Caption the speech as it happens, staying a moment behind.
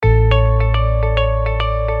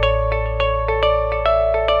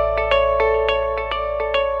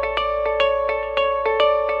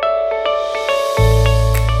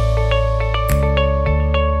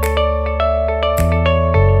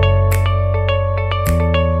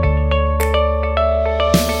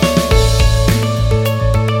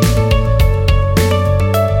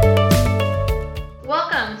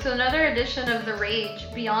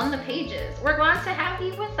Beyond the Pages. We're glad to have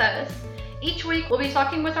you with us. Each week, we'll be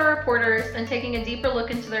talking with our reporters and taking a deeper look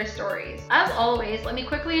into their stories. As always, let me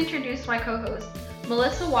quickly introduce my co-hosts,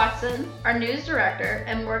 Melissa Watson, our news director,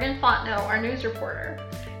 and Morgan Fontenot, our news reporter.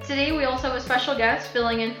 Today, we also have a special guest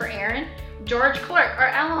filling in for Aaron, George Clark, our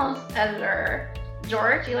Allons editor.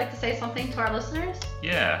 George, you like to say something to our listeners?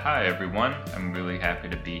 Yeah, hi everyone. I'm really happy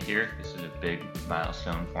to be here. This is a big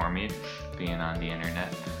milestone for me, being on the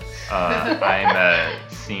internet. I'm a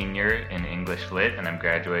senior in English Lit, and I'm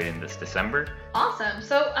graduating this December. Awesome.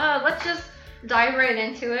 So let's just dive right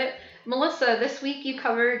into it. Melissa, this week you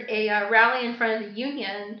covered a rally in front of the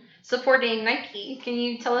union supporting Nike. Can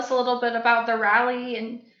you tell us a little bit about the rally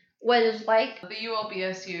and what it was like? The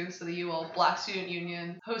ULBSU, so the UL Black Student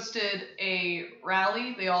Union, hosted a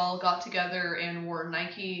rally. They all got together and wore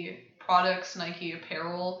Nike products, Nike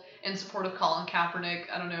apparel, in support of Colin Kaepernick.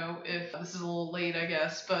 I don't know if this is a little late, I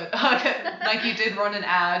guess, but Nike did run an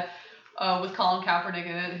ad with Colin Kaepernick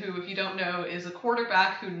in it, who, if you don't know, is a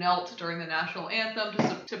quarterback who knelt during the national anthem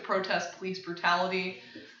to protest police brutality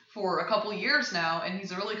for a couple years now, and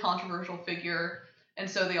he's a really controversial figure. And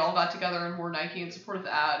so they all got together and wore Nike in support of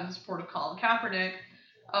the ad, in support of Colin Kaepernick.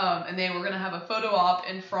 And they were going to have a photo op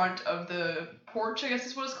in front of the porch, I guess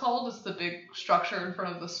is what it's called. It's the big structure in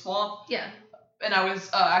front of the swamp. Yeah. And I was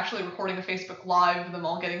actually recording a Facebook Live of them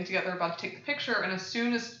all getting together about to take the picture. And as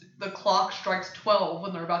soon as the clock strikes 12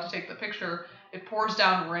 when they're about to take the picture, it pours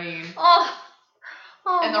down rain. Oh,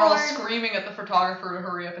 and they're Lord. all screaming at the photographer to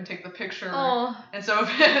hurry up and take the picture. Oh. And so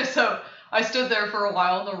I stood there for a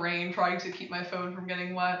while in the rain trying to keep my phone from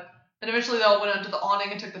getting wet. And eventually they all went under the awning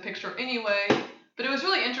and took the picture anyway. But it was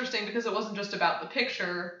really interesting because it wasn't just about the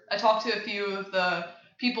picture. I talked to a few of the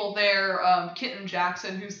people there. Kitten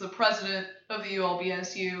Jackson, who's the president of the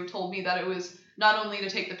ULBSU, told me that it was not only to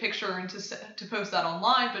take the picture and to post that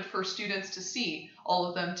online, but for students to see all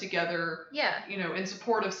of them together, in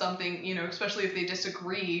support of something, especially if they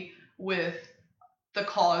disagree with the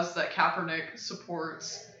cause that Kaepernick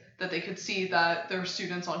supports, that they could see that there are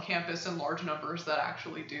students on campus in large numbers that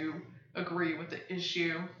actually do agree with the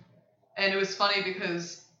issue. And it was funny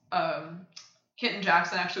because Kitten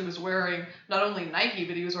Jackson actually was wearing not only Nike,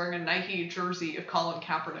 but he was wearing a Nike jersey of Colin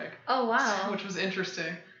Kaepernick. Oh, wow. Which was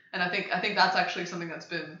interesting. And I think that's actually something that's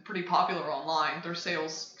been pretty popular online. Their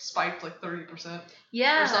sales spiked like 30%.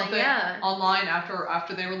 Or something online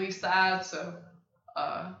after they released the ad. So,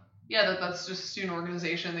 that's just a student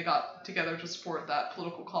organization. They got together to support that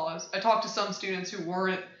political cause. I talked to some students who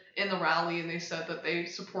weren't in the rally, and they said that they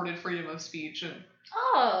supported freedom of speech. And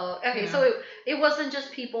oh, okay. So it wasn't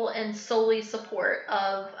just people in solely support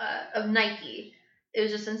of Nike. It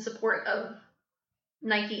was just in support of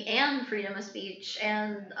Nike and freedom of speech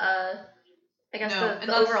and I guess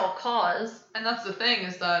the overall cause. And that's the thing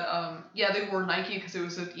is that they wore Nike because it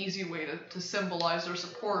was an easy way to symbolize their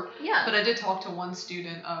support. Yeah. But I did talk to one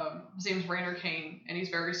student. His name's Rainer Kane, and he's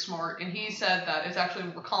very smart. And he said that it's actually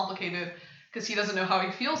more complicated because he doesn't know how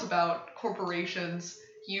he feels about corporations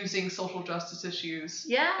using social justice issues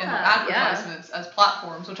in their advertisements as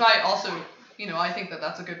platforms, which I also, I think that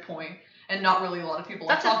that's a good point. And not really a lot of people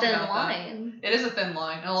have talked about that. That's a thin line. It is a thin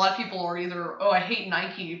line. And a lot of people are either, I hate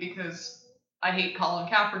Nike because I hate Colin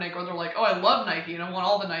Kaepernick, or they're like, I love Nike and I want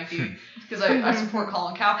all the Nike because I support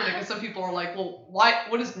Colin Kaepernick. And some people are like, well, what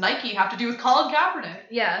does Nike have to do with Colin Kaepernick?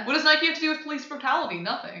 Yeah. What does Nike have to do with police brutality?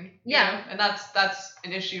 Nothing. Yeah. And that's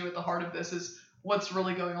an issue at the heart of this is what's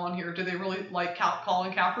really going on here. Do they really like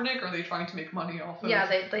Colin Kaepernick, or are they trying to make money off of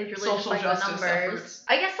they really social just like justice the numbers? efforts?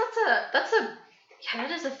 I guess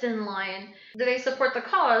that is a thin line. Do they support the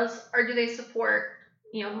cause, or do they support,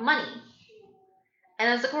 money? And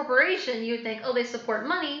as a corporation, you would think, they support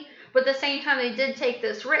money, but at the same time, they did take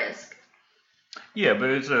this risk. Yeah, but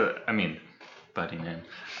butting in.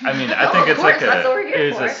 I think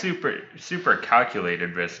it's a super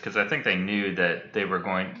calculated risk, because I think they knew that they were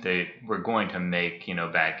going to make,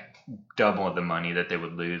 back double the money that they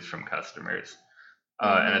would lose from customers.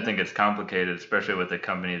 And I think it's complicated, especially with a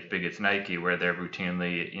company as big as Nike, where they're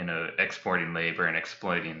routinely, exporting labor and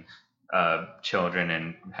exploiting children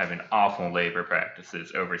and having awful labor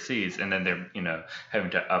practices overseas. And then they're, having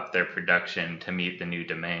to up their production to meet the new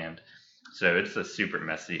demand. So it's a super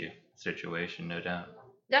messy situation, no doubt.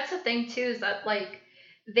 That's the thing, too, is that,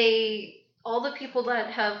 all the people that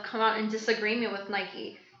have come out in disagreement with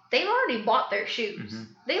Nike, they've already bought their shoes. Mm-hmm.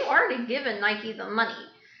 They've already given Nike the money.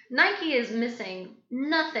 Nike is missing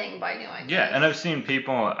nothing by doing this. Yeah, and I've seen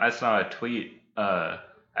people, I saw a tweet, I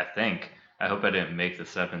think, I hope I didn't make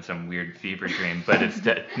this up in some weird fever dream, but it's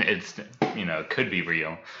it could be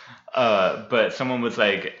real. But someone was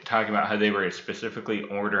like talking about how they were specifically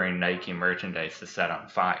ordering Nike merchandise to set on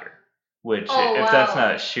fire. Which, if that's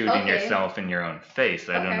not shooting yourself in your own face,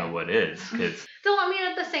 I don't know what is. Cause so, I mean,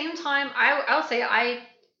 at the same time, I'll say I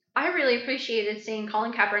really appreciated seeing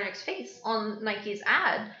Colin Kaepernick's face on Nike's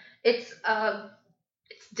ad. It's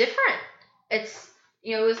different. It's,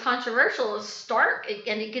 it was controversial, it's stark,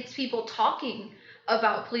 and it gets people talking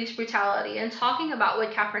about police brutality and talking about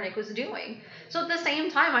what Kaepernick was doing. So at the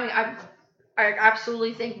same time, I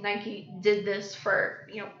absolutely think Nike did this for,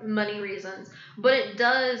 money reasons, but it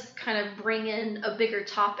does kind of bring in a bigger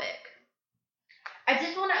topic. I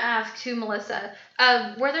did want to ask too, Melissa,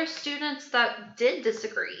 were there students that did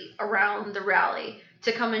disagree around the rally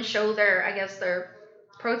to come and show their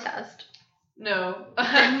protest? No.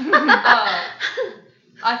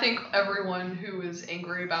 I think everyone who was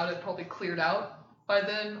angry about it probably cleared out by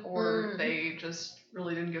then, or they just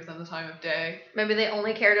really didn't give them the time of day. Maybe they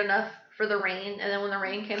only cared enough for the rain, and then when the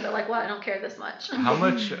rain came, they're like, well, I don't care this much. How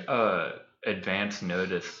much advance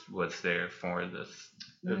notice was there for this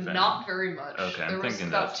event? Not very much. Okay, there was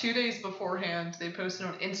about 2 days beforehand, they posted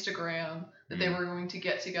on Instagram that they were going to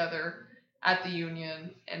get together at the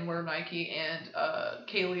Union and wear Nike, and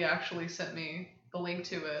Kaylee actually sent me the link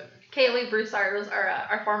to it. Kaylee Broussard was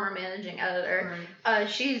our former managing editor. Right.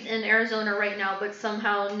 She's in Arizona right now, but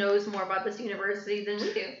somehow knows more about this university than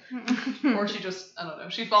we do. Or she just, I don't know,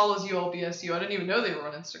 she follows ULBSU. I didn't even know they were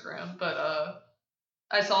on Instagram, but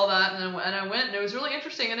I saw that and I went, and it was really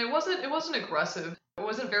interesting, and it wasn't aggressive. It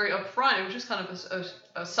wasn't very upfront. It was just kind of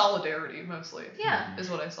a solidarity mostly. Yeah. Is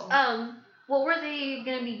what I saw. What were they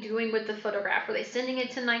going to be doing with the photograph? Were they sending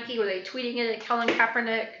it to Nike? Were they tweeting it at Colin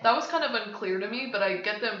Kaepernick? That was kind of unclear to me, but I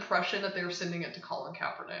get the impression that they were sending it to Colin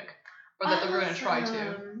Kaepernick, or that they were going to try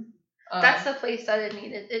to. That's the place that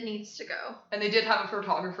it needs to go. And they did have a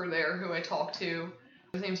photographer there who I talked to.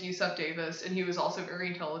 His name's Yusuf Davis, and he was also very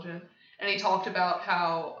intelligent. And he talked about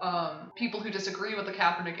how people who disagree with the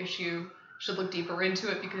Kaepernick issue should look deeper into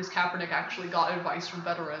it, because Kaepernick actually got advice from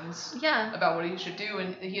veterans about what he should do,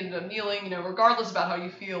 and he ended up kneeling, regardless about how you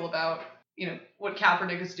feel about, what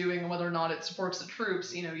Kaepernick is doing and whether or not it supports the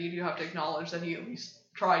troops, you do have to acknowledge that he at least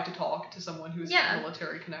tried to talk to someone who's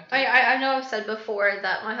military connected. I know I've said before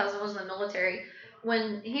that my husband was in the military.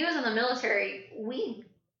 When he was in the military, we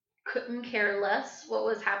couldn't care less what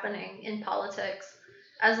was happening in politics.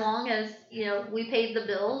 As long as, we paid the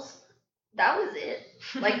bills, that was it.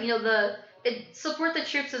 Like, support the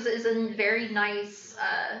troops is a very nice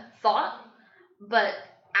thought, but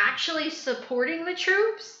actually supporting the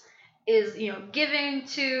troops is, giving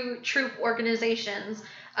to troop organizations,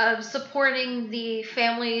 supporting the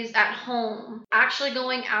families at home, actually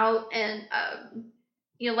going out and,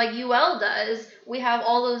 like UL does, we have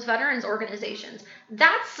all those veterans organizations.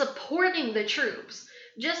 That's supporting the troops.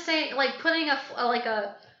 Just saying, like, putting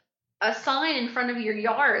a sign in front of your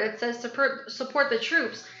yard that says support the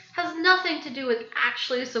troops has nothing to do with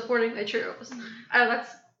actually supporting the troops.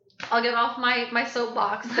 I'll get off my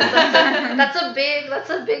soapbox. That's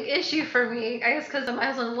a big issue for me. I guess because my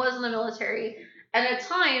husband was in the military, and at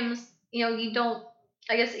times, you don't.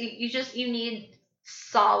 I guess you need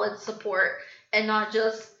solid support and not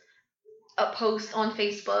just a post on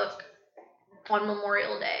Facebook on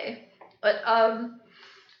Memorial Day. But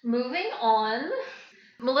moving on,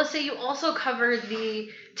 Melissa, you also covered the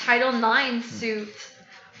Title IX suit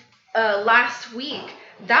last week.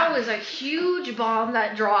 That was a huge bomb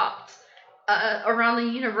that dropped around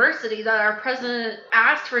the university, that our president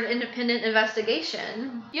asked for an independent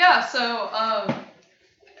investigation. Yeah, so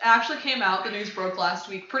it actually came out, the news broke last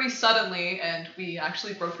week pretty suddenly, and we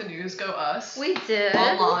actually broke the news, go us. We did.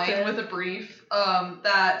 Online with a brief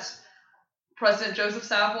that President Joseph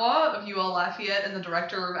Savoie of UL Lafayette and the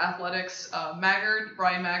director of athletics,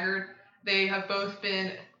 Brian Maggard, they have both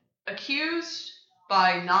been accused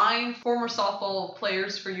by 9 former softball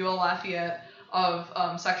players for UL Lafayette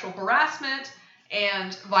of sexual harassment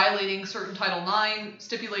and violating certain Title IX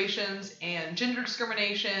stipulations and gender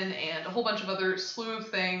discrimination and a whole bunch of other slew of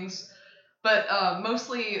things. But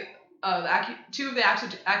mostly, 2 of the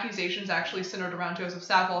accusations actually centered around Joseph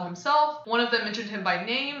Savoie himself. One of them mentioned him by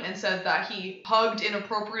name and said that he hugged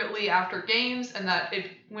inappropriately after games, and that it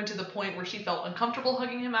went to the point where she felt uncomfortable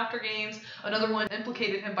hugging him after games. Another one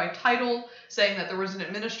implicated him by title, saying that there was an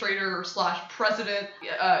administrator / president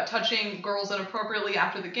touching girls inappropriately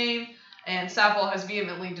after the game. And Savoie has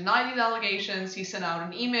vehemently denied these allegations. He sent out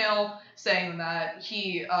an email saying that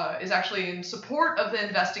he is actually in support of the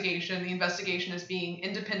investigation. The investigation is being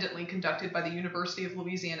independently conducted by the University of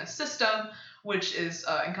Louisiana system, which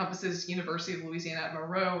encompasses University of Louisiana at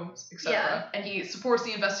Monroe, etc. Yeah. And he supports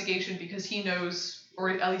the investigation because he knows,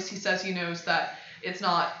 or at least he says he knows, that it's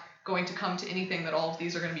not going to come to anything, that all of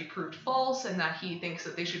these are going to be proved false, and that he thinks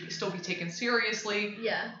that they should still be taken seriously,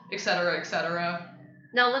 etc., etc.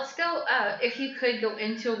 Now let's go, if you could go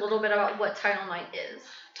into a little bit about what Title IX is.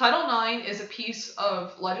 Title IX is a piece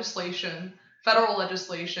of legislation, federal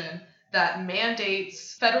legislation, that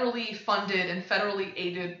mandates federally funded and federally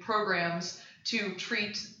aided programs to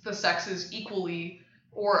treat the sexes equally,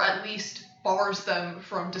 or at least bars them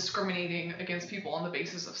from discriminating against people on the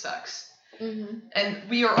basis of sex. Mm-hmm. And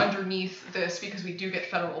we are underneath this because we do get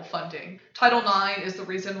federal funding. Title IX is the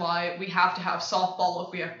reason why we have to have softball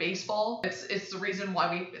if we have baseball. It's the reason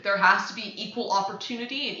why there has to be equal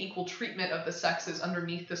opportunity and equal treatment of the sexes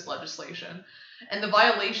underneath this legislation. And the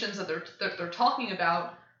violations that they're talking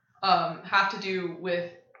about have to do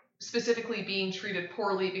with specifically being treated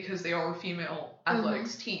poorly because they are a female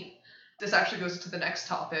athletics team. This actually goes to the next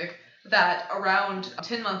topic, that around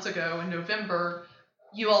 10 months ago in November,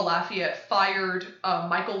 UL Lafayette fired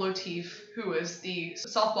Michael Lateef, who was the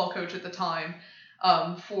softball coach at the time,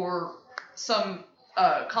 for some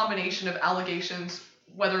combination of allegations,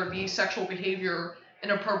 whether it be sexual behavior,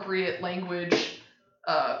 inappropriate language,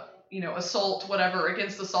 assault, whatever,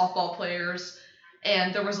 against the softball players.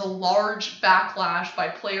 And there was a large backlash by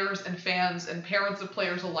players and fans and parents of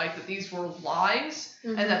players alike that these were lies,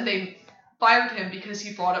 and that they fired him because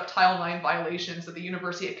he brought up Title IX violations that the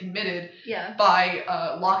university had committed by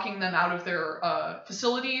locking them out of their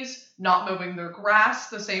facilities, not mowing their grass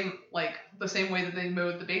the same way that they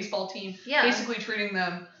mowed the baseball team, basically treating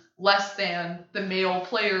them less than the male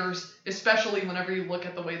players, especially whenever you look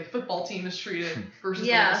at the way the football team is treated versus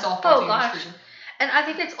the way the softball team is treated. And I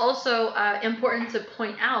think it's also important to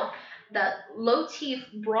point out that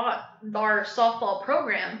Lateef brought our softball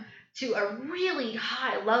program to a really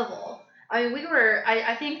high level. I mean,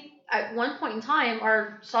 I think at one point in time,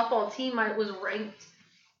 our softball team was ranked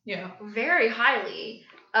very highly.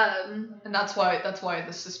 And that's why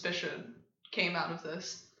the suspicion came out of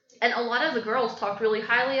this. And a lot of the girls talked really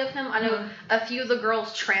highly of him. I know a few of the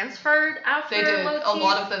girls transferred after Lateef. They did. A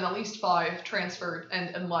lot of them, at least 5, transferred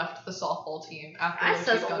and left the softball team after That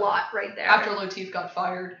says a lot right there. After Lateef got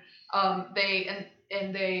fired.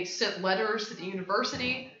 They sent letters to the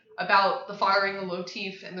university about the firing of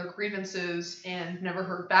Lateef and their grievances, and never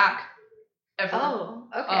heard back ever. Oh,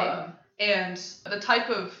 okay. And the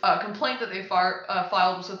type of complaint that they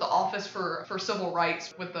filed was with the Office for Civil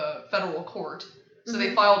Rights with the federal court. So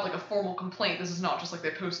they filed like a formal complaint. This is not just like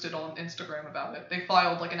they posted on Instagram about it. They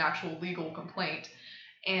filed like an actual legal complaint.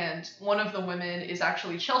 And one of the women is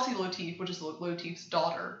actually Chelsea Lateef, which is Lateef's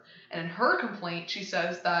daughter. And in her complaint, she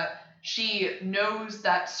says that she knows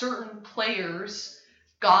that certain players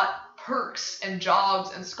got perks and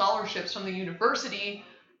jobs and scholarships from the university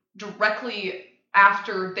directly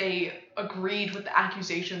after they agreed with the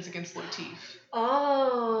accusations against Lateef.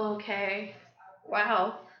 Oh, okay.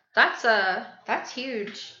 Wow. That's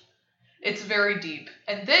huge. It's very deep.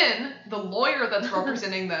 And then the lawyer that's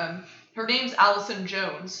representing them, her name's Allison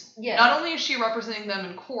Jones. Yes. Not only is she representing them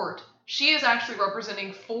in court, she is actually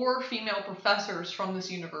representing 4 female professors from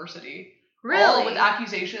this university. Really? All with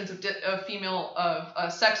accusations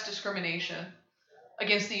of sex discrimination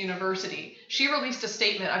against the university. She released a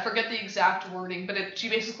statement, I forget the exact wording, but she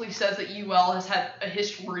basically says that UL has had a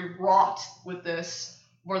history wrought with this,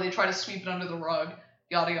 where they try to sweep it under the rug,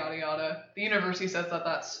 yada, yada, yada. The university says that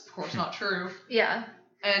that's, of course, not true. Yeah.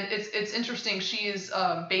 And it's interesting, she is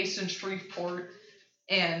based in Shreveport,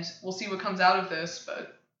 and we'll see what comes out of this,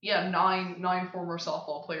 but yeah, 9 former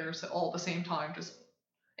softball players all at the same time just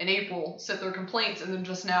in April sent their complaints, and then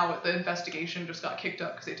just now the investigation just got kicked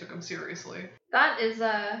up because they took them seriously. That is,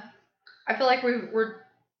 I feel like we're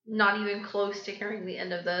not even close to hearing the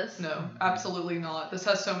end of this. No, absolutely not. This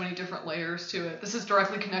has so many different layers to it. This is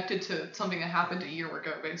directly connected to something that happened a year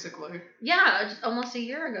ago, basically. Yeah, almost a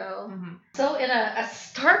year ago. Mm-hmm. So in a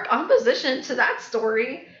stark opposition to that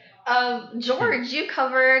story, George, you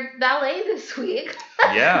covered ballet this week.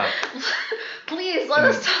 Yeah. Please let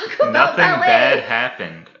us talk about Nothing ballet. bad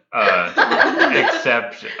happened,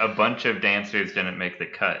 except a bunch of dancers didn't make the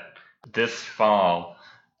cut. This fall,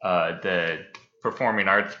 the Performing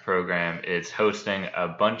Arts program is hosting a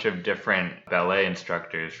bunch of different ballet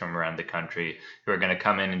instructors from around the country who are going to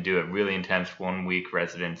come in and do a really intense 1-week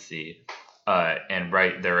residency and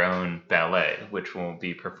write their own ballet, which will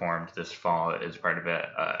be performed this fall as part of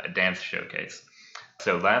a dance showcase.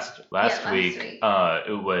 So last week,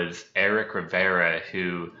 it was Eric Rivera,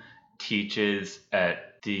 who teaches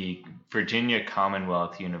at the Virginia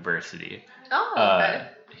Commonwealth University. Oh, okay.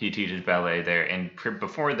 He teaches ballet there, and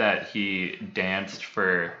before that, he danced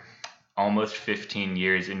for almost 15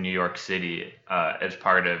 years in New York City as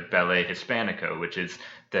part of Ballet Hispanico, which is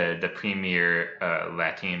the premier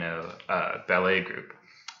Latino ballet group.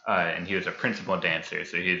 And he was a principal dancer,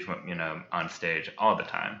 so he's on stage all the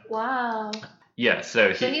time. Wow. Yeah,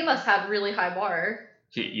 so he must have really high bar.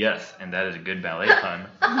 Yes, and that is a good ballet pun.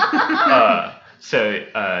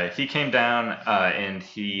 So he came down and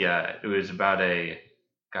he it was about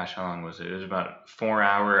how long was it? It was about a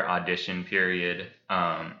 4-hour audition period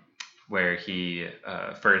where he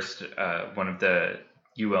first one of the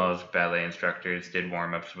UL's ballet instructors did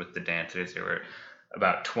warm-ups with the dancers. There were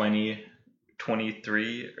about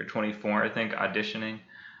 23 or 24, I think, auditioning.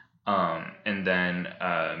 And then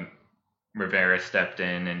Rivera stepped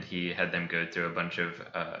in and he had them go through a bunch of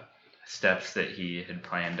steps that he had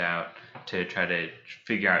planned out to try to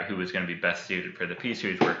figure out who was going to be best suited for the piece he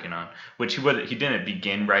was working on, which he didn't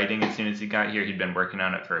begin writing as soon as he got here. He'd been working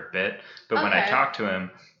on it for a bit. But when I talked to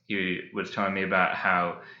him, he was telling me about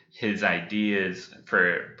how his ideas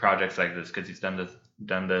for projects like this, because he's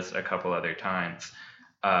done this a couple other times,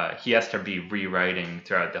 he has to be rewriting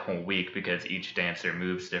throughout the whole week because each dancer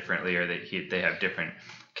moves differently, or they have different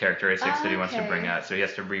characteristics that he wants to bring out. So he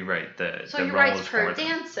has to rewrite the roles. So he writes per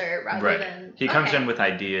dancer rather than... He comes in with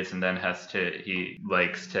ideas and then he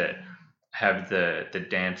likes to have the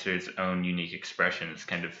dancer's own unique expressions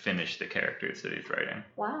kind of finish the characters that he's writing.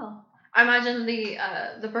 Wow. I imagine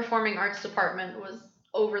the performing arts department was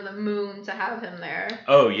over the moon to have him there.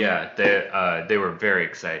 Oh yeah, they were very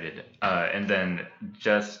excited. And then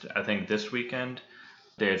just I think this weekend,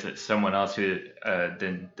 there's someone else who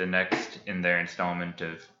the next in their installment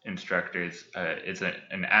of instructors is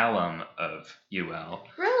an alum of UL.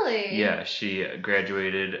 Really? Yeah, she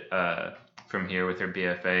graduated from here with her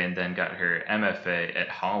BFA and then got her MFA at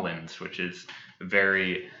Hollins, which is a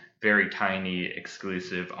very, very tiny,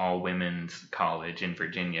 exclusive, all-women's college in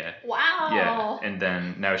Virginia. Wow. Yeah, and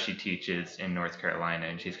then now she teaches in North Carolina,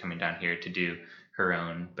 and she's coming down here to do her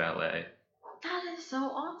own ballet. That is so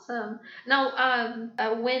awesome. Now,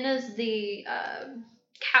 when is the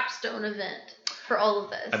capstone event for all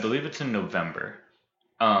of this? I believe it's in November.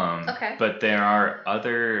 Okay. But there are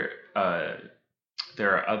other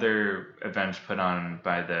events put on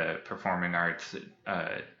by the performing arts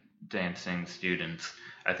dancing students.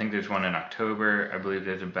 I think there's one in October. I believe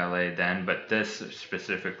there's a ballet then, but this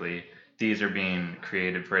specifically, these are being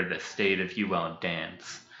created for the State of UL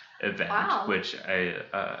Dance event, which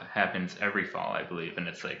happens every fall, I believe, and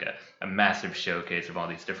it's like a massive showcase of all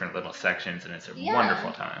these different little sections, and it's a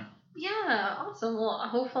wonderful time. Yeah, awesome. Well,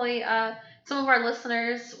 hopefully some of our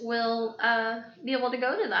listeners will be able to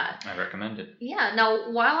go to that. I recommend it. Yeah.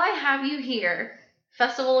 Now, while I have you here,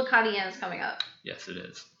 Festival Acadien is coming up. Yes, it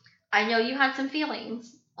is. I know you had some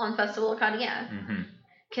feelings on Festival Acadien. Mm-hmm.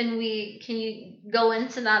 Can you go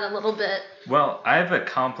into that a little bit? Well, I have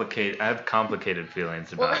complicated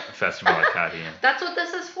feelings about Festival Acadien. That's what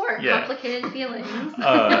this is for. Yeah. Complicated feelings.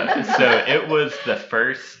 So it was the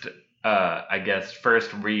first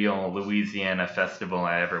real Louisiana festival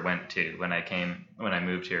I ever went to when I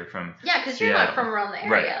moved here from Seattle. Yeah, because you're not from around the area.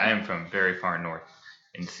 Right, I am from very far north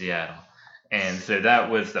in Seattle. And so that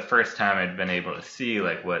was the first time I'd been able to see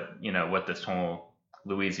like what this whole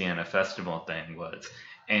Louisiana festival thing was.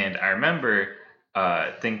 And I remember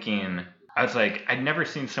thinking, I was like, I'd never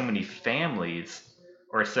seen so many families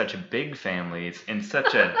or such big families in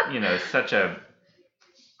such a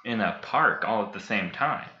in a park all at the same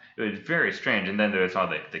time. It was very strange. And then there was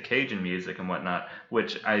all the Cajun music and whatnot,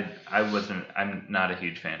 which I'm not a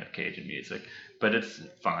huge fan of Cajun music, but it's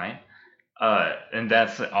fine. And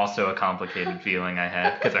that's also a complicated feeling I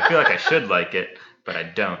had because I feel like I should like it, but I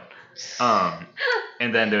don't.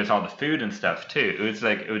 And then there was all the food and stuff too. It was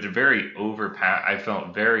very I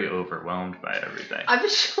felt very overwhelmed by everything. I'm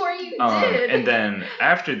sure you did. And then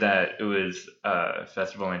after that, it was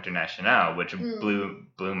Festival International, which blew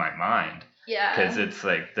my mind. Yeah. Because it's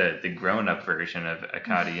like the grown-up version of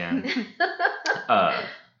Acadien.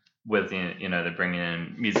 With they're bringing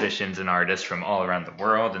in musicians and artists from all around the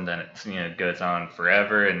world, and then it goes on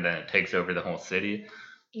forever, and then it takes over the whole city.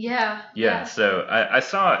 Yeah. So I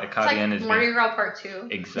saw Acadien as Mardi Gras Part 2.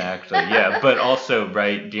 Exactly. Yeah, but also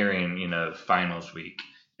right during finals week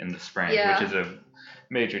in the spring, which is a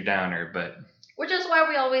major downer, but Which is why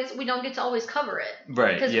we don't get to always cover it.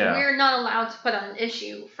 Right, because we're not allowed to put on an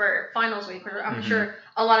issue for finals week. I'm sure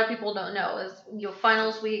a lot of people don't know is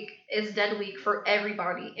finals week is dead week for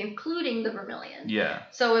everybody, including the Vermilion. Yeah.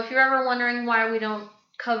 So if you're ever wondering why we don't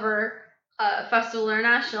cover Festival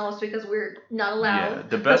International, it's because we're not allowed. Yeah,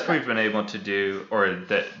 the best we've been able to do, or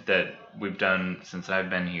that we've done since I've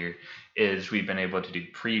been here, is we've been able to do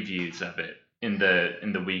previews of it in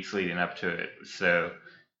the weeks leading up to it. So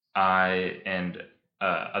I and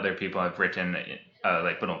other people have written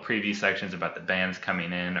like little preview sections about the bands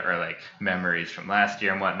coming in, or like memories from last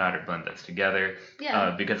year and whatnot, or blend those together.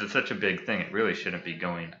 Yeah. Because it's such a big thing, it really shouldn't be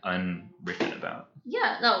going unwritten about.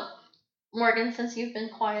 Yeah, no. Morgan, since you've been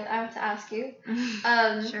quiet, I have to ask you.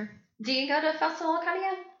 Sure. Do you go to Festival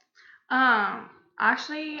Academia?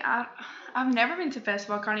 Actually, I've never been to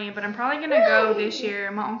Festival Academia, but I'm probably gonna go this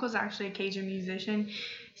year. My uncle's actually a Cajun musician,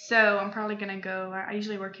 so I'm probably gonna go. I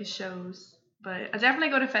usually work his shows, but I definitely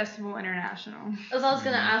go to Festival International. I was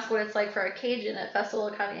gonna ask what it's like for a Cajun at Festival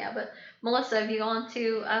Academia, but Melissa, have you gone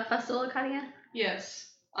to Festival Academia?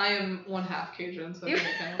 Yes, I am one half Cajun, so I think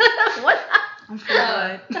I can. What? I'm full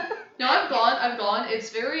blood. No, I've gone.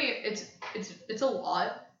 It's a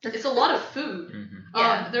lot. It's a lot of food. Mm-hmm.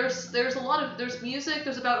 Yeah. There's music.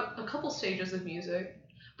 There's about a couple stages of music,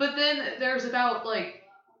 but then there's about like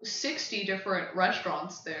 60 different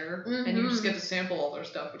restaurants there, and you just get to sample all their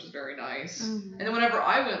stuff, which is very nice. Mm-hmm. And then whenever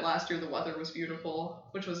I went last year, the weather was beautiful,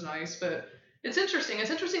 which was nice. But it's interesting. It's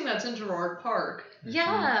interesting that's in Girard Park.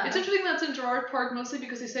 Yeah. It's interesting that's in Girard Park mostly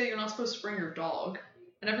because they say you're not supposed to bring your dog.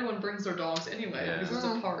 And everyone brings their dogs anyway because it's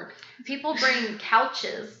a park. People bring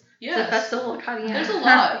couches to Festival Academia. There's a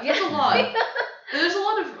lot. There's a lot. And there's a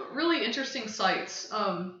lot of really interesting sites.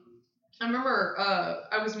 I remember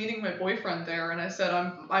I was meeting my boyfriend there, and I said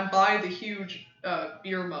I'm by the huge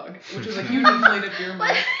beer mug, which is a huge inflated beer mug.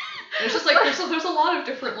 And it's just like there's a lot of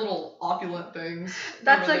different little opulent things.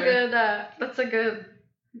 That's a good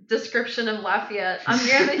description of Lafayette. I'm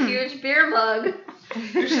near the huge beer mug.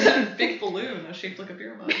 There's just a big balloon shaped like a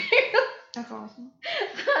beer mug. That's awesome.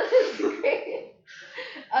 That is great.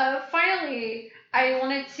 Finally, I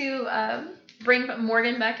wanted to bring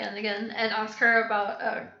Morgan back in again and ask her about.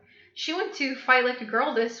 She went to Fight Like a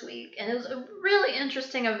Girl this week, and it was a really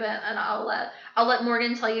interesting event. And I'll let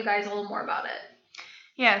Morgan tell you guys a little more about it.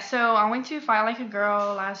 Yeah, so I went to Fight Like a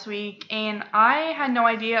Girl last week, and I had no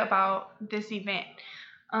idea about this event,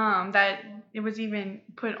 that it was even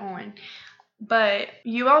put on. But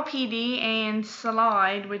ULPD and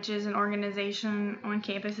SLIDE, which is an organization on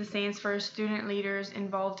campus that stands for Student Leaders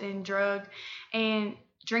Involved in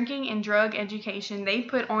Drinking and Drug Education, they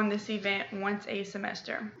put on this event once a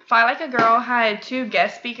semester. Fight Like a Girl had two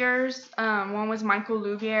guest speakers. One was Michael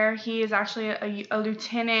Louvier. He is actually a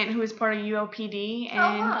lieutenant who is part of ULPD,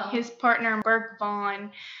 and his partner, Burke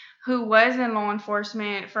Vaughn, who was in law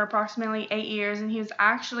enforcement for approximately 8 years, and he was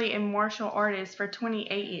actually a martial artist for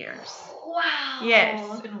 28 years. Wow.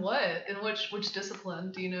 Yes. In what? In which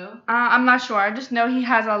discipline? Do you know? I'm not sure. I just know he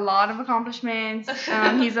has a lot of accomplishments.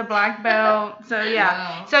 He's a black belt. So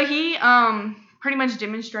yeah. Wow. So he pretty much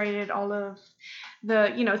demonstrated all of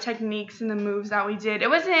the techniques and the moves that we did. It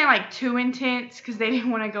wasn't like too intense because they didn't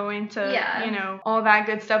want to go into all that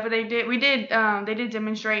good stuff, but they did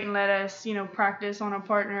demonstrate and let us practice on a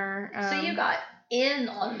partner. So you got in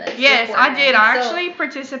on this. Yes, I did. I actually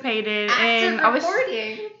participated, and I was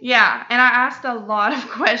and I asked a lot of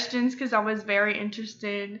questions because I was very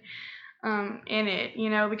interested in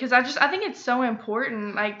it, because I think it's so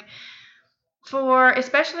important, like for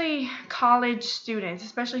especially college students,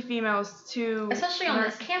 especially females, especially on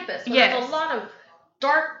this campus. Yes. There's a lot of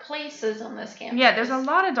dark places on this campus. Yeah, there's a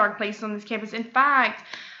lot of dark places on this campus. In fact,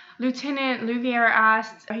 Lieutenant Louvier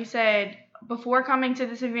he said, before coming to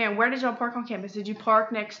this event, where did y'all park on campus? Did you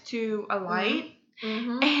park next to a light?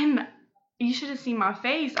 Mm-hmm. And you should have seen my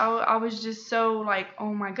face. I was just so like,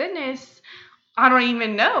 oh my goodness, I don't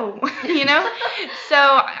even know, So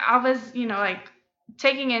I was, like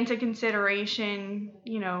taking into consideration,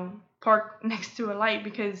 park next to a light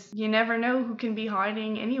because you never know who can be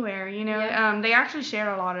hiding anywhere, Yeah. They actually shared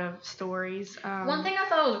a lot of stories. One thing I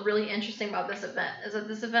thought was really interesting about this event is that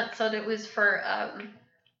this event said it was for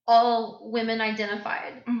all women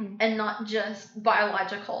identified and not just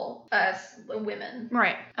biological women.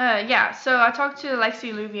 Right. Yeah. So I talked to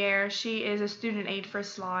Lexi Louvier. She is a student aide for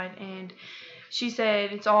SLIDE, and she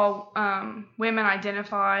said it's all women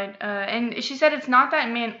identified. And she said it's not that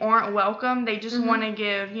men aren't welcome. They just want to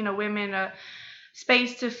give, women a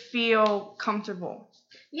space to feel comfortable.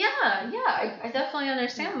 Yeah. I definitely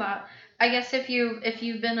understand that. I guess if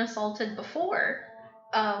you've been assaulted before,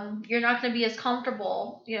 you're not going to be as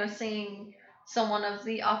comfortable, seeing someone of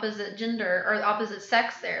the opposite gender or the opposite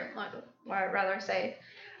sex there. What I'd rather say.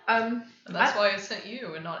 And that's why I sent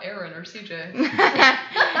you and not Aaron or CJ.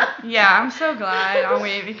 Yeah, I'm so glad I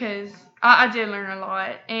went because I did learn a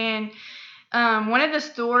lot. And one of the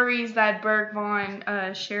stories that Berg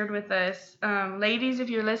Vaughn shared with us, ladies, if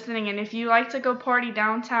you're listening and if you like to go party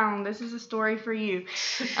downtown, this is a story for you.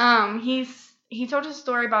 He told us a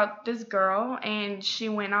story about this girl, and she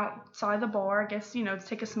went outside the bar, I guess, to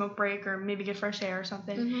take a smoke break or maybe get fresh air or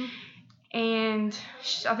something. Mm-hmm. And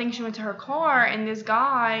I think she went to her car, and this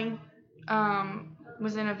guy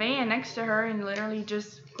was in a van next to her and literally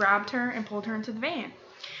just grabbed her and pulled her into the van.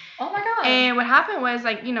 Oh, my God. And what happened was,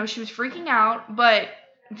 she was freaking out, but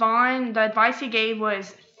Vaughn, the advice he gave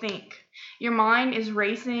was think. Your mind is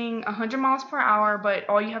racing 100 miles per hour, but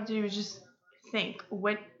all you have to do is just think,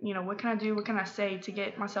 what can I do? What can I say to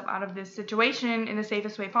get myself out of this situation in the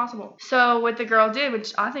safest way possible? So what the girl did,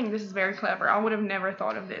 which I think this is very clever, I would have never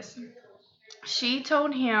thought of this. She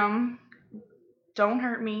told him, don't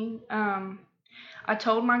hurt me. I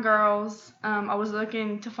told my girls I was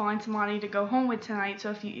looking to find somebody to go home with tonight.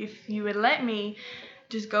 So if you would let me,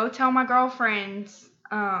 just go tell my girlfriends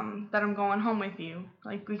that I'm going home with you.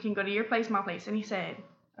 We can go to your place, my place. And he said,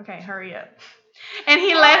 okay, hurry up. And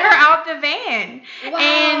he let her out the van. Wow.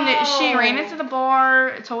 And she ran into the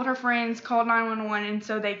bar, told her friends, called 911, and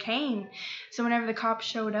so they came. So whenever the cops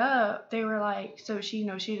showed up, they were like, so she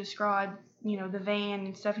described, the van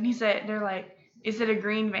and stuff. And he said, they're like, is it a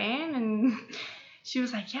green van? And she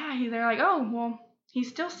was like, yeah. They're like, oh, well, he's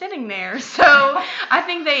still sitting there. So I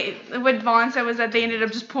think what Vaughn said was that they ended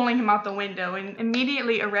up just pulling him out the window and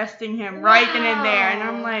immediately arresting him right then and there. And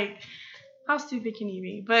I'm like, how stupid can you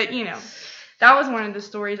be? But, that was one of the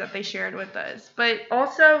stories that they shared with us. But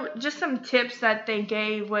also, just some tips that they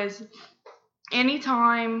gave was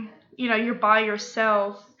anytime, you're by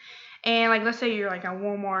yourself and, let's say you're, at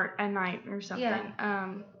Walmart at night or something,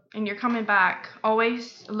 and you're coming back,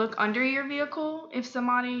 always look under your vehicle if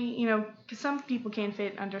somebody, because some people can't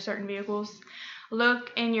fit under certain vehicles.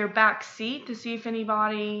 Look in your back seat to see if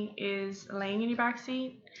anybody is laying in your back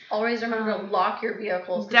seat. Always remember to lock your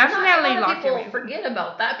vehicles. Definitely lock your vehicle. People forget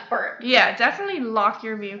about that part. Yeah, definitely lock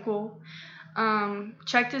your vehicle.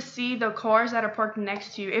 Check to see the cars that are parked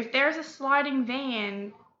next to you. If there's a sliding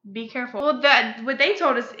van, be careful. Well, what they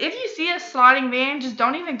told us, if you see a sliding van, just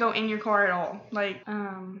don't even go in your car at all.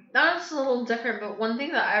 That's a little different, but one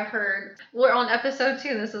thing that I've heard, we're on episode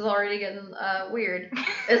 2, this is already getting weird,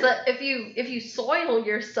 is that if you soil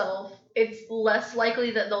yourself, it's less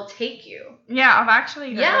likely that they'll take you. Yeah, I've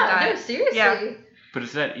actually heard that. Yeah, no, seriously. Yeah. But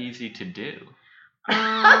is that easy to do?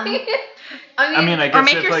 I guess or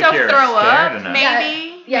make if yourself you're throw up, enough.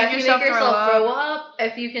 maybe. Yeah, if you make yourself throw up,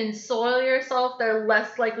 if you can soil yourself, they're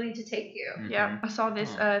less likely to take you. Mm-hmm. Yeah, I saw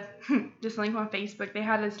this this link on Facebook. They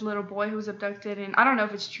had this little boy who was abducted, and I don't know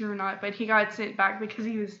if it's true or not, but he got sent back because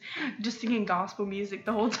he was just singing gospel music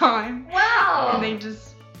the whole time. Wow! And they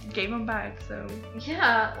just gave him back. So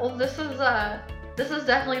yeah, well, this has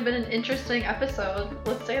definitely been an interesting episode.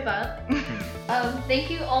 Let's say that. Thank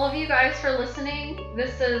you, all of you guys, for listening.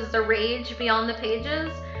 This is The Rage Beyond the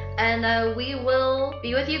Pages, and we will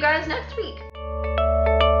be with you guys next week.